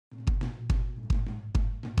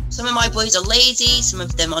Some of my boys are lazy, some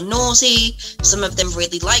of them are naughty, some of them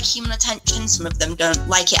really like human attention, some of them don't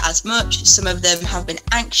like it as much, some of them have been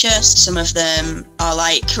anxious, some of them are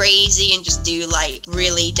like crazy and just do like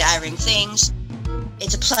really daring things.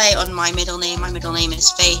 It's a play on my middle name. My middle name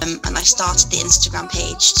is Faith, and I started the Instagram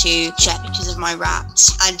page to share pictures of my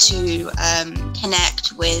rats and to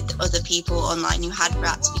connect with other people online who had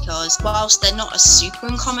rats, because whilst they're not a super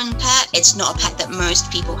uncommon pet, it's not a pet that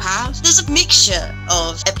most people have. There's a mixture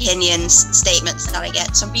of opinions, statements that I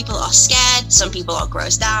get. Some people are scared, some people are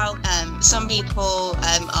grossed out, some people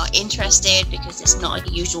are interested because it's not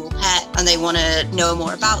a usual pet and they want to know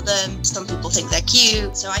more about them. Some people think they're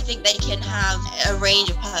cute, so I think they can have a range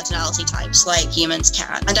of personality types like humans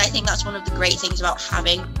can. And I think that's one of the great things about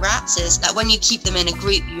having rats, is that when you keep them in a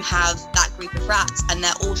group, you have that group of rats and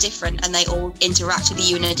they're all different and they all interact with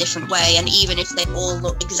you in a different way. And even if they all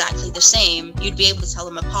look exactly the same, you'd be able to tell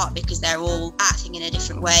them apart because they're all acting in a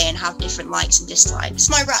different way and have different likes and dislikes.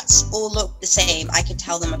 My rats all look the same. I could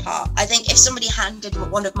tell them apart. I think if somebody handed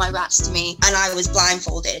one of my rats to me and I was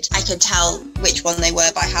blindfolded, I could tell which one they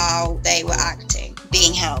were by how they were acting,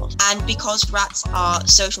 being held. And because rats are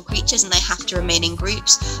social creatures and they have to remain in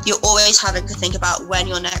groups, you're always having to think about when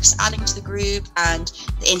you're next adding to the group and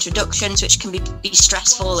the introductions, which can be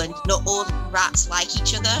stressful, and not all rats like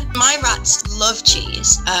each other. My rats love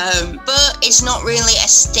cheese, but it's not really a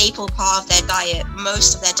staple part of their diet.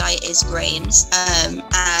 Most of their diet is grains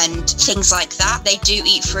and things like that. They do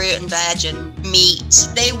eat fruit and veg and meat.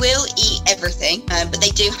 They will eat everything, but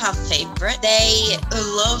they do have a favourite. They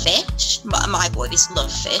love fish. My boys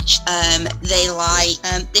love fish. They like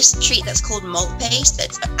this treat that's called malt paste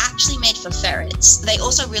that's actually made for ferrets. They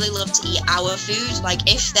also really love to eat our food. Like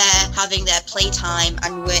if they're having their playtime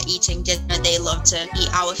and we're eating dinner, they love to eat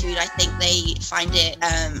our food. I think they find it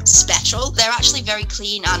special. They're actually very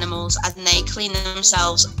clean animals and they clean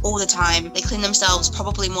themselves all the time. They clean themselves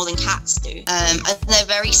probably more than cats do. And they're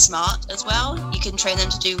very smart as well. You can train them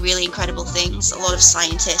to do really incredible things. A lot of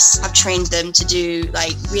scientists have trained them to do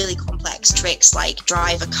like really complex tricks like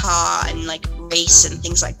drive a car and like race and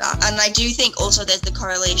things like that. And I do think also there's the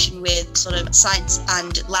correlation with sort of science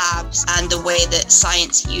and labs and the way that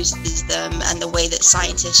science uses them and the way that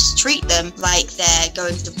scientists treat them like they're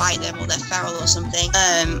going to bite them or they're feral or something,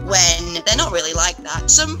 when they're not really like that.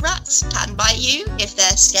 Some rats can bite you if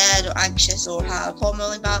they're scared or anxious or have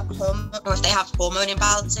hormone or if they have hormone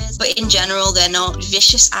imbalances, but in general they're not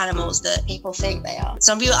vicious animals that people think they are.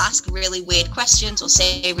 Some people ask really weird questions or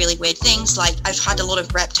say really weird things. Like I've had a lot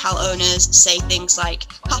of reptile owners say things like,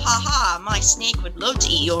 ha ha ha, my snake would love to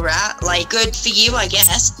eat your rat. Like, good for you, I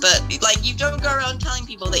guess, but like you don't go around telling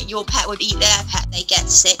people that your pet would eat their pet. They get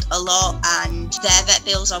sick a lot and their vet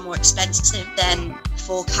bills are more expensive than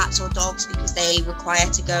for cats or dogs because they require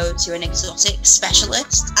to go to an exotic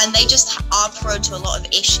specialist, and they just are prone to a lot of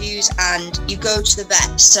issues and you go to the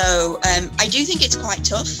vet. So I do think it's quite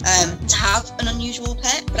tough to have an unusual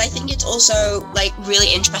pet, but I think it's also like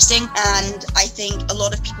really interesting, and I think a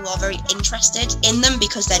lot of people are very interested in them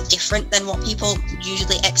because they're different than what people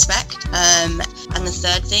usually expect. And the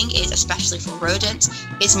third thing is, especially for rodents,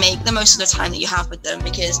 is make the most of the time that you have with them,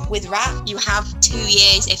 because with rat you have 2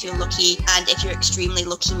 years if you're lucky, and if you're extremely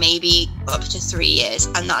lucky maybe up to 3 years,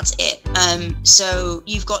 and that's it. So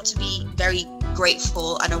you've got to be very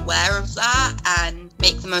grateful and aware of that and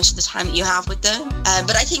make the most of the time that you have with them.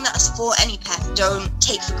 But I think that's for any pet. Don't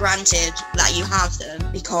take for granted that you have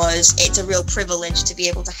them, because it's a real privilege to be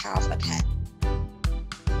able to have a pet.